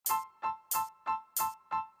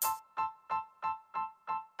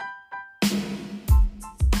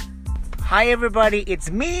Hi everybody, it's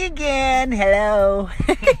me again. Hello.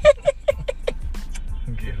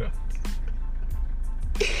 Get up.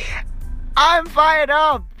 I'm fired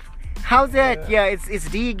up. How's it? Yeah, it's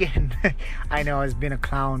D again. I know, it's been a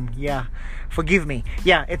clown. Yeah, forgive me.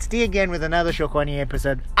 Yeah, it's D again with another Shokwani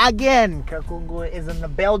episode. Again, Kakungu is in the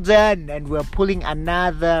building and we're pulling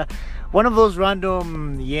another one of those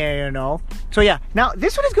random, So yeah, now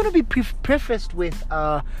this one is going to be prefaced with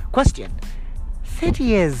a question. 30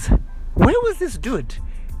 years, where was this dude?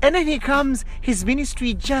 And then he comes, his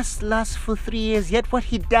ministry just lasts for 3 years, yet what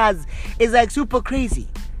he does is like super crazy.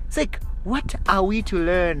 It's like, what are we to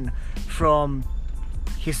learn from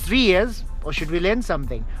his 3 years? Or should we learn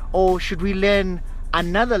something? Or should we learn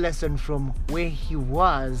another lesson from where he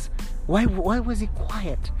was? Why was he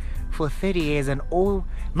quiet for 30 years? And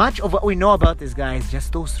much of what we know about this guy is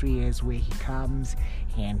just those 3 years where he comes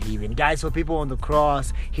and he even dies for people on the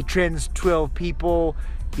cross. He trains 12 people,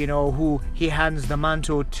 who he hands the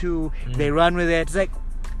mantle to. They run with it. It's like,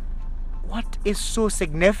 what is so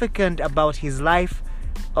significant about his life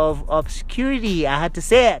of obscurity? I had to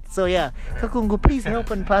say it. So yeah, Kakungu, please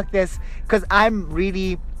help unpack this, because I'm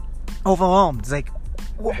really overwhelmed. It's like,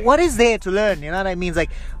 what is there to learn? You know what I mean? It's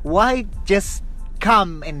like, why just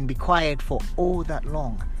come and be quiet for all that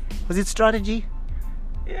long? Was it strategy?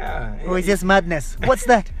 Yeah. Or is it just madness? What's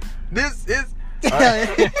that? This is...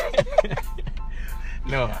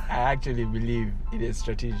 No, I actually believe it is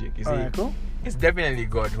strategic. You see, Alright, cool. It's definitely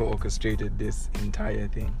God who orchestrated this entire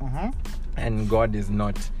thing. And God is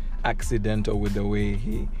not accidental with the way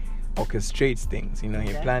he orchestrates things. He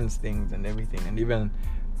plans things and everything. And even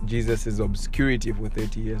Jesus' obscurity for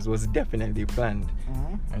 30 years was definitely planned.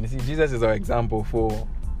 And you see, Jesus is our example for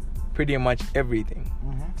pretty much everything.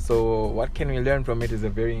 So what can we learn from it is a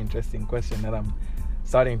very interesting question that I'm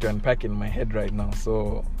starting to unpack in my head right now.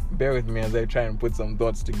 So bear with me as I try and put some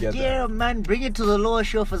thoughts together. Yeah, man, bring it to the lower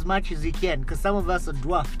shelf as much as you can, because some of us are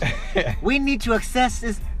dwarfed. We need to access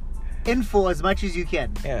this info as much as you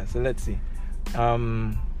can. Yeah, so let's see.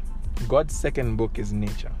 God's second book is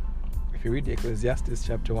nature. If you read Ecclesiastes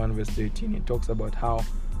chapter 1 verse 13, it talks about how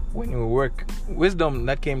when we work, wisdom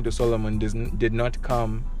that came to Solomon did not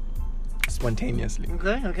come spontaneously.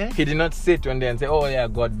 Okay. He did not sit one day and say, oh yeah,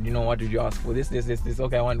 God, what did you ask for? This.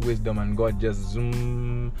 Okay, I want wisdom. And God just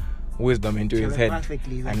zoom wisdom into his head.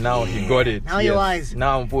 And now he got it. Now you're wise.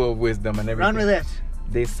 Now I'm full of wisdom and everything. Run with it.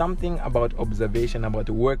 There's something about observation, about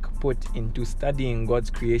work put into studying God's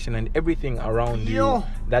creation and everything around you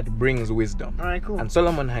that brings wisdom. All right, cool. And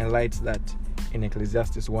Solomon highlights that in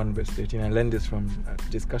Ecclesiastes 1 verse 13. I learned this from a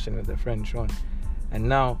discussion with a friend, Sean. And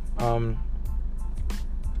now,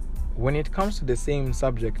 when it comes to the same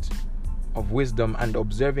subject of wisdom and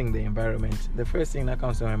observing the environment, the first thing that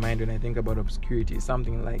comes to my mind when I think about obscurity is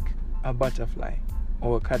something like a butterfly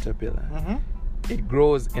or a caterpillar. It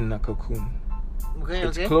grows in a cocoon.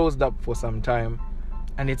 It's closed up for some time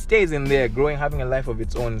and it stays in there growing, having a life of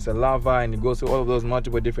its own. It's a larva and it goes through all of those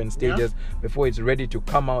multiple different stages before it's ready to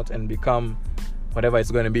come out and become whatever it's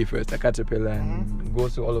going to be first, a caterpillar, and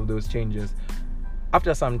goes through all of those changes.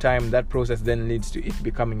 After some time, that process then leads to it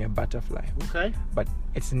becoming a butterfly. Okay. But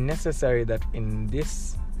it's necessary that in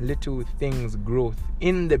this little thing's growth,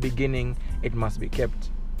 in the beginning, it must be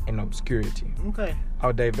kept in obscurity. Okay.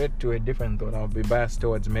 I'll divert to a different thought. I'll be biased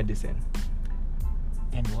towards medicine.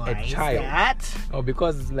 And why a child. Is that? Oh,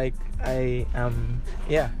 because I am,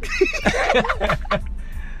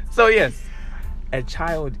 So yes, a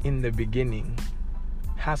child in the beginning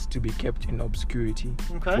has to be kept in obscurity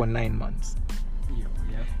for 9 months.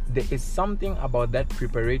 There is something about that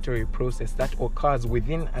preparatory process that occurs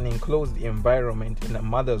within an enclosed environment in a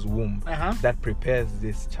mother's womb that prepares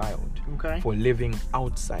this child for living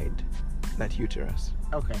outside that uterus.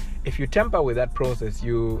 Okay. If you tamper with that process,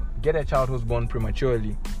 you get a child who's born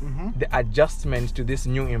prematurely. The adjustment to this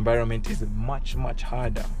new environment is much, much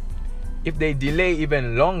harder. If they delay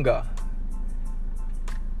even longer,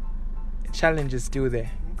 the challenge is still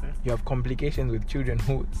there. You have complications with children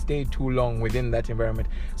who stay too long within that environment.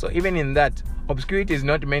 So even in that, obscurity is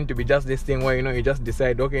not meant to be just this thing where, you just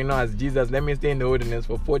decide, okay, as Jesus, let me stay in the wilderness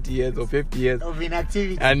for 40 years or 50 years. Of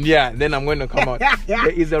inactivity. And then I'm going to come out. There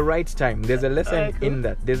is a right time. There's a lesson in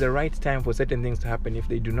that. There's a right time for certain things to happen. If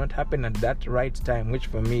they do not happen at that right time, which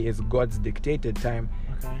for me is God's dictated time,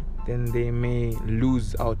 then they may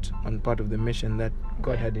lose out on part of the mission that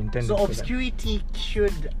God had intended. So obscurity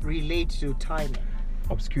should relate to timing.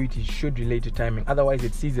 Obscurity should relate to timing. Otherwise,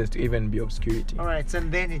 it ceases to even be obscurity. All right,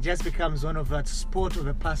 and then it just becomes one of a sport of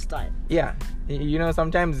a pastime. Yeah.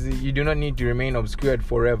 Sometimes you do not need to remain obscured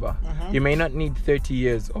forever. You may not need 30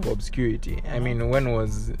 years of obscurity. I mean, when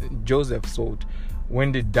was Joseph sold?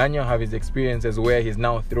 When did Daniel have his experiences where he's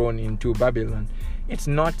now thrown into Babylon? It's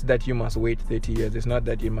not that you must wait 30 years. It's not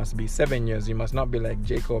that you must be 7 years. You must not be like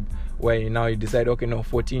Jacob, where now you decide, okay, no,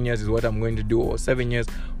 14 years is what I'm going to do, or 7 years,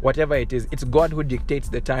 whatever it is. It's God who dictates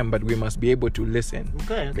the time, but we must be able to listen.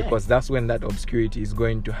 Okay. Because that's when that obscurity is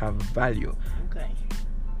going to have value. Okay.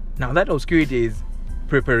 Now, that obscurity is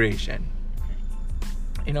preparation.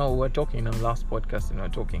 We're talking in our last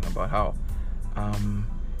podcast, talking about how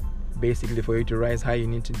basically for you to rise high, you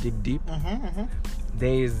need to dig deep.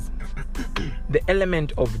 There is the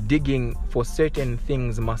element of digging for certain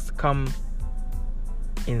things must come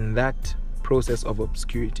in that process of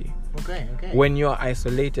obscurity. Okay. When you're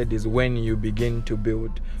isolated is when you begin to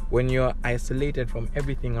build. When you're isolated from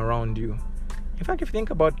everything around you. In fact, if you think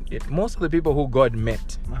about it, most of the people who God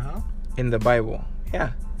met in the Bible,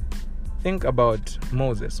 think about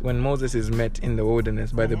Moses. When Moses is met in the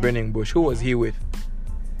wilderness by the burning bush, who was he with?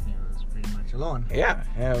 He was pretty much alone. Yeah,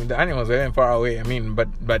 the animals were even far away.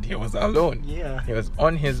 But he was alone. Yeah. He was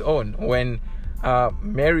on his own. When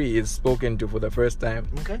Mary is spoken to for the first time,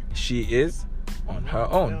 she is on her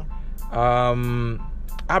own.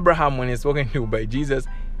 Abraham, when he's spoken to by Jesus,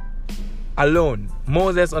 alone.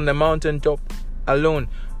 Moses on the mountaintop, alone.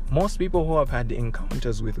 Most people who have had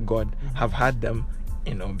encounters with God have had them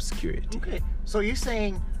in obscurity. Okay, so you're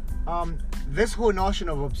saying this whole notion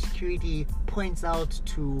of obscurity points out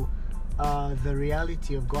to the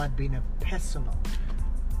reality of God being a personal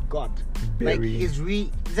God. It's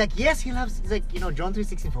like, yes, he loves, it's like, John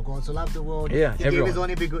 3:16, for God so loved the world, he gave his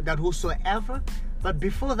only begotten, that whosoever, but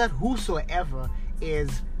before that whosoever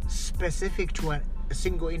is specific to a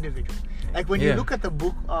single individual. Like when you look at the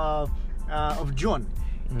book of John,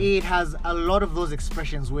 it has a lot of those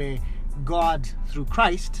expressions where God through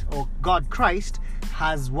Christ, or God Christ,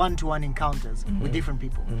 has one-to-one encounters with different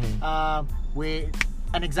people. Where,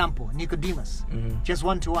 an example, Nicodemus, just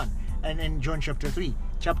one-to-one. And in John chapter 3.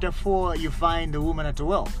 Chapter 4, you find the woman at the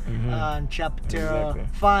well. And chapter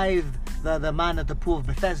 5, the man at the pool of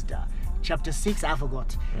Bethesda. Chapter 6, I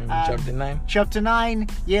forgot. Chapter 9. Chapter 9,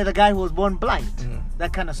 the guy who was born blind.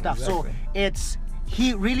 That kind of stuff. Exactly. So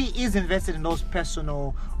he really is invested in those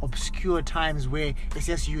personal, obscure times where it's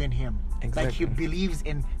just you and him. Exactly. Like he believes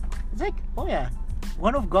in. It's like,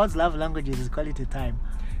 one of God's love languages is quality time.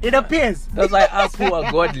 It appears. That's why us who are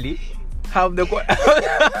godly have the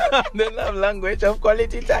love language of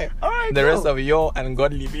quality time. All right, the rest of your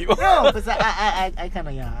ungodly people. No, but I kind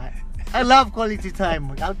of I love quality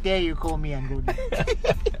time. How dare you call me ungodly?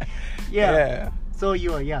 So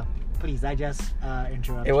please, I just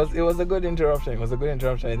interrupted. It was a good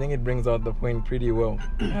interruption. I think it brings out the point pretty well.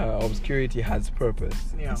 Obscurity has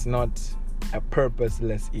purpose. It's not a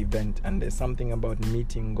purposeless event, and there's something about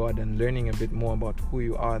meeting God and learning a bit more about who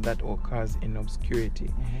you are that occurs in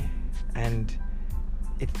obscurity. And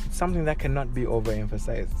it's something that cannot be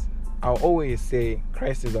overemphasized. I'll always say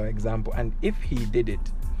Christ is our example, and if he did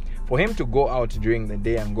it, for him to go out during the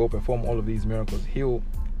day and go perform all of these miracles, he'll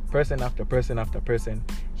person after person after person,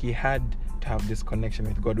 he had to have this connection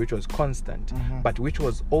with God, which was constant, but which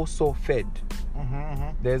was also fed.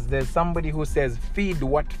 There's somebody who says, feed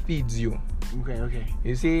what feeds you. Okay.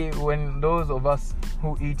 You see, when those of us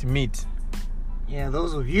who eat meat,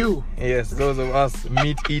 those of you, yes, those of us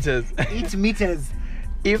meat eaters, eat meaters,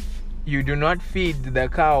 if you do not feed the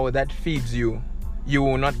cow that feeds you, you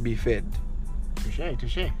will not be fed.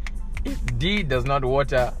 Touche. If D does not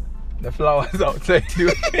water the flowers outside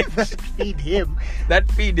that feed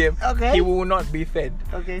him, he will not be fed.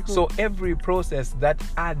 Okay, cool. So every process that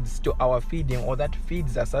adds to our feeding, or that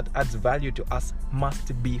feeds us, that adds value to us,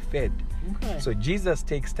 must be fed. So Jesus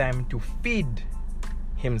takes time to feed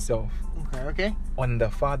himself on the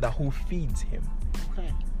Father who feeds him.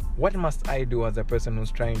 What must I do as a person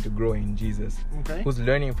who's trying to grow in Jesus, who's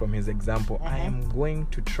learning from his example? I am going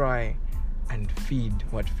to try and feed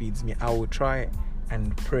what feeds me. I will try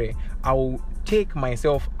and pray. I will take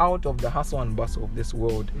myself out of the hustle and bustle of this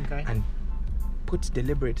world and put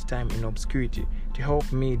deliberate time in obscurity to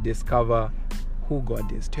help me discover who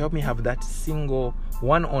God is, to help me have that single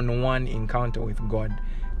one-on-one encounter with God,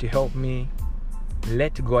 to help me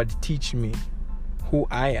let God teach me who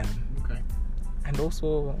I am. And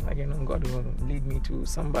also, God will lead me to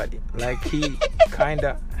somebody like he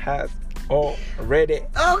kinda has already.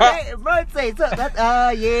 Okay, bro, say so. That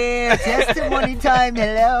testimony time.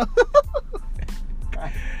 Hello.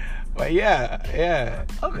 But yeah.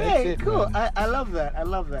 Okay, cool. Man. I love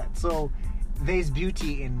that. So there's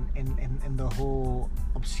beauty in the whole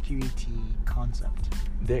obscurity concept.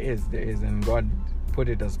 There is, and God put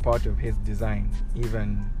it as part of his design,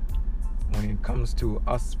 even when it comes to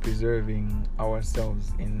us preserving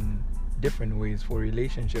ourselves in different ways for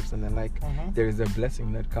relationships and the like. There is a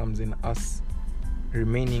blessing that comes in us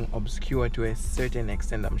remaining obscure to a certain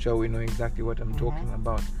extent. I'm sure we know exactly what I'm talking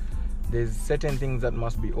about. There's certain things that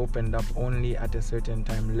must be opened up only at a certain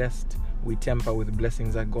time, lest we temper with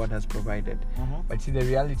blessings that God has provided. But see, the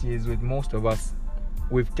reality is with most of us,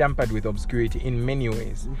 we've tampered with obscurity in many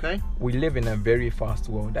ways. Okay. We live in a very fast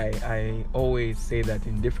world. I always say that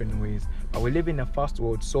in different ways. But we live in a fast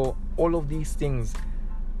world, so all of these things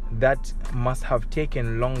that must have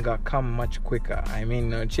taken longer come much quicker. I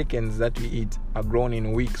mean, chickens that we eat are grown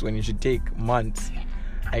in weeks when it should take months.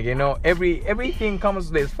 Like, you know, everything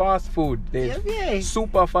comes. There's fast food. There's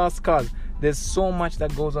super fast cars. There's so much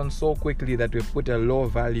that goes on so quickly that we put a low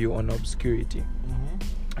value on obscurity.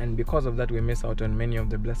 And because of that, we miss out on many of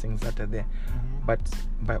the blessings that are there. But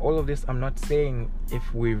by all of this, I'm not saying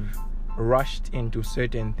if we've rushed into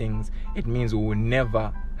certain things, it means we will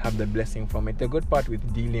never have the blessing from it. The good part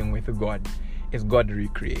with dealing with God is God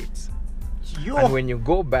recreates. And when you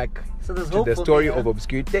go back to the story of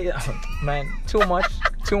obscurity, man, too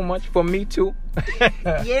much for me too.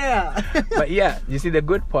 Yeah. But yeah, you see the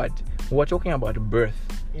good part, we're talking about birth.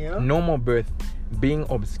 Normal birth being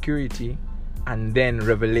obscurity and then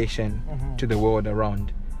revelation to the world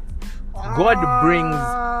around. God brings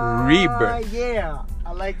rebirth. Yeah,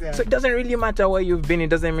 I like that. So it doesn't really matter where you've been. It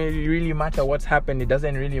doesn't really matter what's happened. It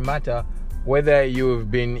doesn't really matter whether you've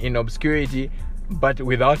been in obscurity but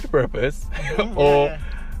without purpose or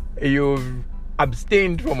you've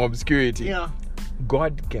abstained from obscurity.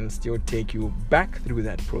 God can still take you back through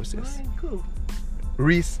that process. Cool.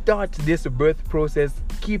 Restart this birth process,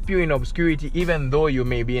 keep you in obscurity even though you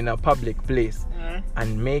may be in a public place,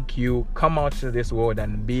 and make you come out to this world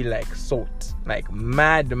and be like salt, like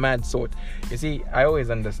mad salt. You see, I always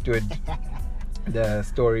understood the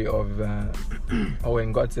story of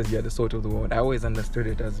when God says you're the salt of the world, I always understood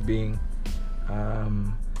it as being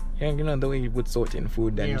you know, the way you put salt in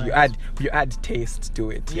food and you add taste to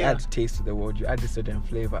it. You add taste to the world, you add a certain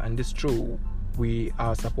flavor, and it's true. We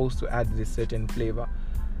are supposed to add this certain flavor.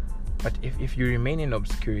 But if you remain in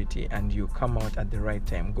obscurity and you come out at the right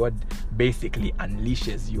time, God basically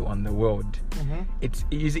unleashes you on the world. It's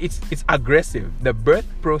aggressive. The birth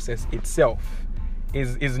process itself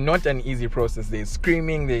is not an easy process. There's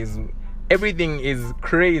screaming, everything is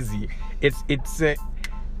crazy.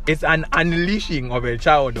 It's an unleashing of a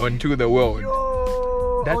child onto the world.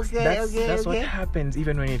 That's what happens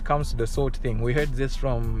even when it comes to the salt thing. We heard this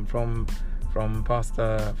from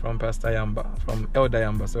Pastor Yamba, from Elder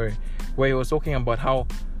Yamba, sorry, where he was talking about how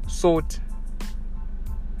salt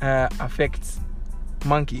affects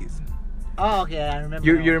monkeys. Oh, okay, I remember.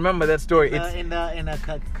 You remember that story? It's in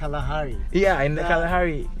the Kalahari. Yeah, in the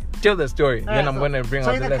Kalahari. Tell the story. Then I'm going to bring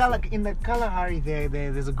out the lesson. In the Kalahari,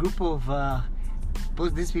 there's a group of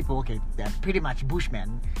these people. Okay, they're pretty much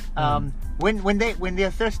bushmen. When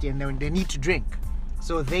they're thirsty and they need to drink,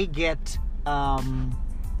 so they get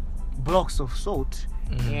blocks of salt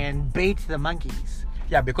and bait the monkeys.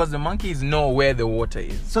 Yeah, because the monkeys know where the water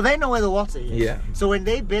is. So they know where the water is. Yeah. So when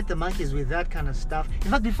they bait the monkeys with that kind of stuff,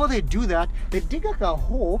 in fact, before they do that, they dig like a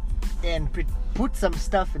hole and put some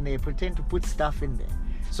stuff in there, pretend to put stuff in there.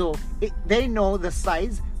 So they know the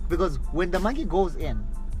size, because when the monkey goes in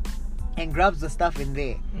and grabs the stuff in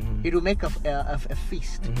there, it will make a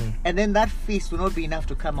feast. And then that feast will not be enough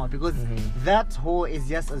to come out, because that hole is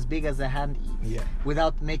just as big as a hand is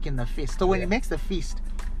without making the feast. So when it makes the feast,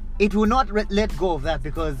 it will not let go of that,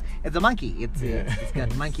 because it's a monkey. It's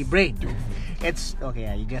got monkey brain. It's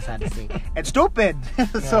okay. You just had to say it's stupid.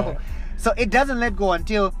 So it doesn't let go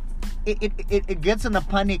until it gets in a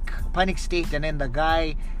panic state, and then the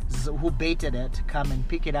guy who baited it come and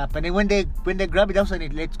pick it up, and then when they grab it, that's when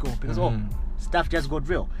it lets go, because stuff just got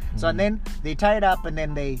real. So and then they tie it up, and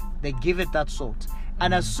then they give it that salt.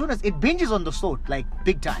 And as soon as it binges on the salt, like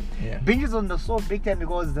big time, binges on the salt big time,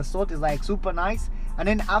 because the salt is like super nice. And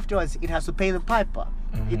then afterwards, it has to pay the piper.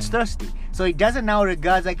 It's thirsty. So it doesn't now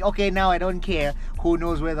regards like, okay, now I don't care who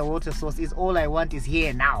knows where the water source is. All I want is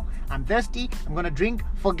here now. I'm thirsty. I'm going to drink.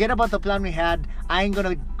 Forget about the plan we had. I ain't going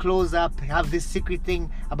to close up, have this secret thing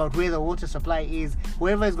about where the water supply is.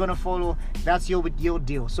 Whoever is going to follow, that's your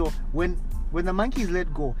deal. So when the monkeys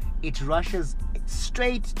let go, it rushes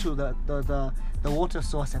straight to the water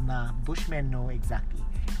source, and the bushmen know exactly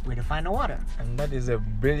where to find the water. And that is a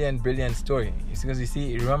brilliant story. Because you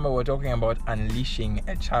see, remember we're talking about unleashing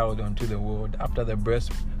a child onto the world after the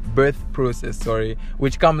birth process,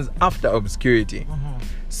 which comes after obscurity.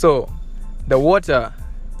 So the water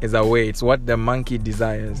is a way. It's what the monkey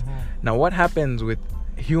desires. Now what happens with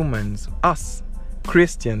humans, us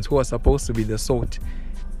Christians who are supposed to be the salt,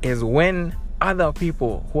 is when other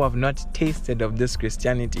people who have not tasted of this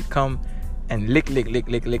Christianity come and lick.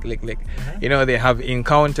 You know, they have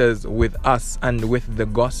encounters with us and with the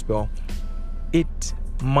gospel. It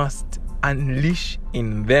must unleash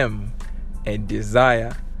in them a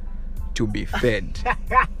desire to be fed,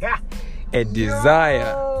 a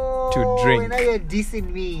desire to drink. Now you're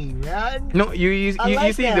dissing me, man. No, you see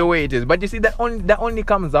that. the way it is, but you see that only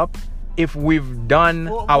comes up if we've done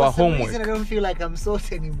our For some homework. reason, I don't feel like I'm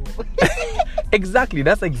salt anymore. Exactly,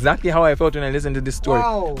 that's exactly how I felt when I listened to this story.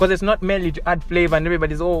 Wow. Because it's not merely to add flavor and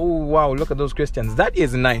everybody's oh wow, look at those Christians. That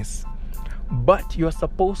is nice. But you're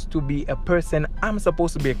supposed to be a person, I'm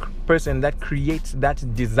supposed to be a person that creates that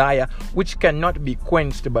desire which cannot be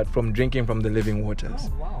quenched but from drinking from the living waters.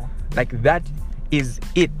 Oh, wow. Like that is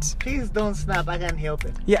it. Please don't snap, I can't help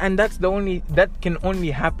it. Yeah, and that can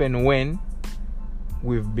only happen when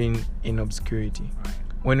we've been in obscurity.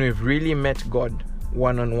 When we've really met God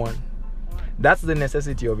one-on-one. That's the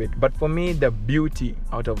necessity of it. But for me, the beauty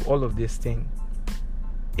out of all of this thing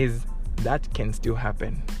is that can still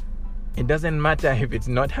happen. It doesn't matter if it's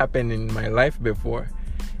not happened in my life before.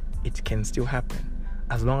 It can still happen.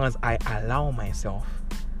 As long as I allow myself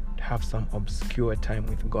to have some obscure time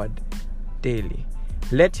with God daily.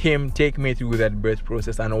 Let Him take me through that birth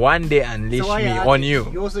process and one day unleash me on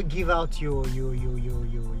you. You also give out your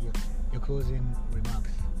closing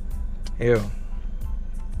remarks. Ew.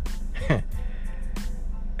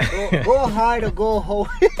 Go hard or go home.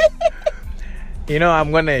 You know,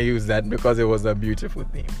 I'm going to use that because it was a beautiful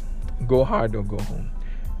theme. Go hard or go home.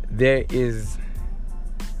 There is...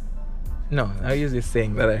 No, I'll use this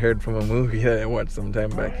saying that I heard from a movie that I watched some time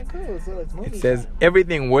back. Alright, cool. So it's movie It says, time.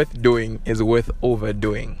 everything worth doing is worth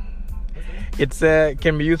overdoing. It's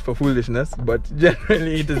can be used for foolishness, but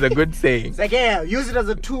generally it is a good saying. It's like, yeah, use it as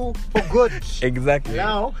a tool for good. Exactly.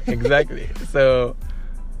 Hello? Exactly. So,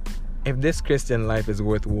 if this Christian life is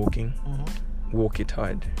worth walking, walk it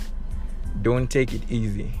hard. Don't take it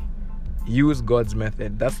easy. Use God's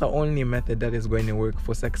method. That's the only method that is going to work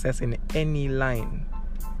for success in any line.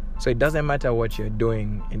 So it doesn't matter what you're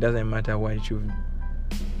doing. It doesn't matter what you've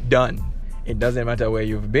done. It doesn't matter where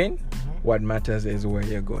you've been. What matters is where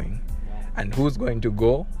you're going. And who's going to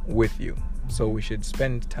go with you. So we should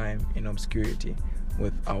spend time in obscurity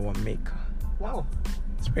with our Maker. Wow.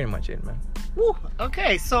 That's pretty much it, man. Woo.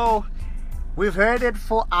 Okay, so we've heard it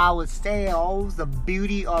for ourselves. The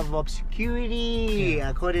beauty of obscurity,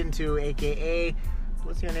 according to AKA,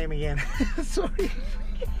 what's your name again? Sorry.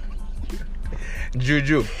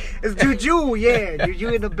 Juju. It's Juju, yeah. Juju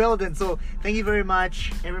in the building. So thank you very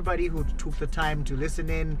much, everybody who took the time to listen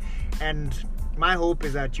in. And my hope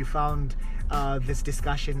is that you found this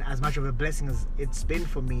discussion as much of a blessing as it's been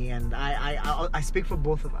for me. And I speak for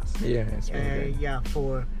both of us. Yeah, it's been good.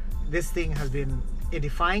 For this thing has been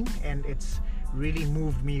edifying, and it's really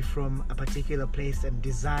moved me from a particular place and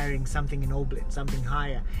desiring something ennobling, something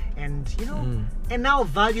higher. And and now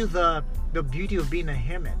value the beauty of being a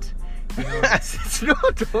hermit. You know, it's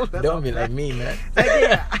not all that. Don't be like me, man. Like,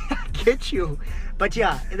 yeah, I get you. But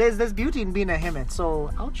yeah, there's beauty in being a hermit.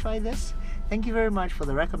 So I'll try this. Thank you very much for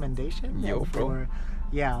the recommendation. Yo, and bro.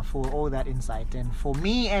 for all that insight. And for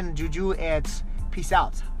me and Juju, it's peace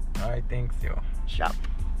out. Alright, thanks, yo. Sharp.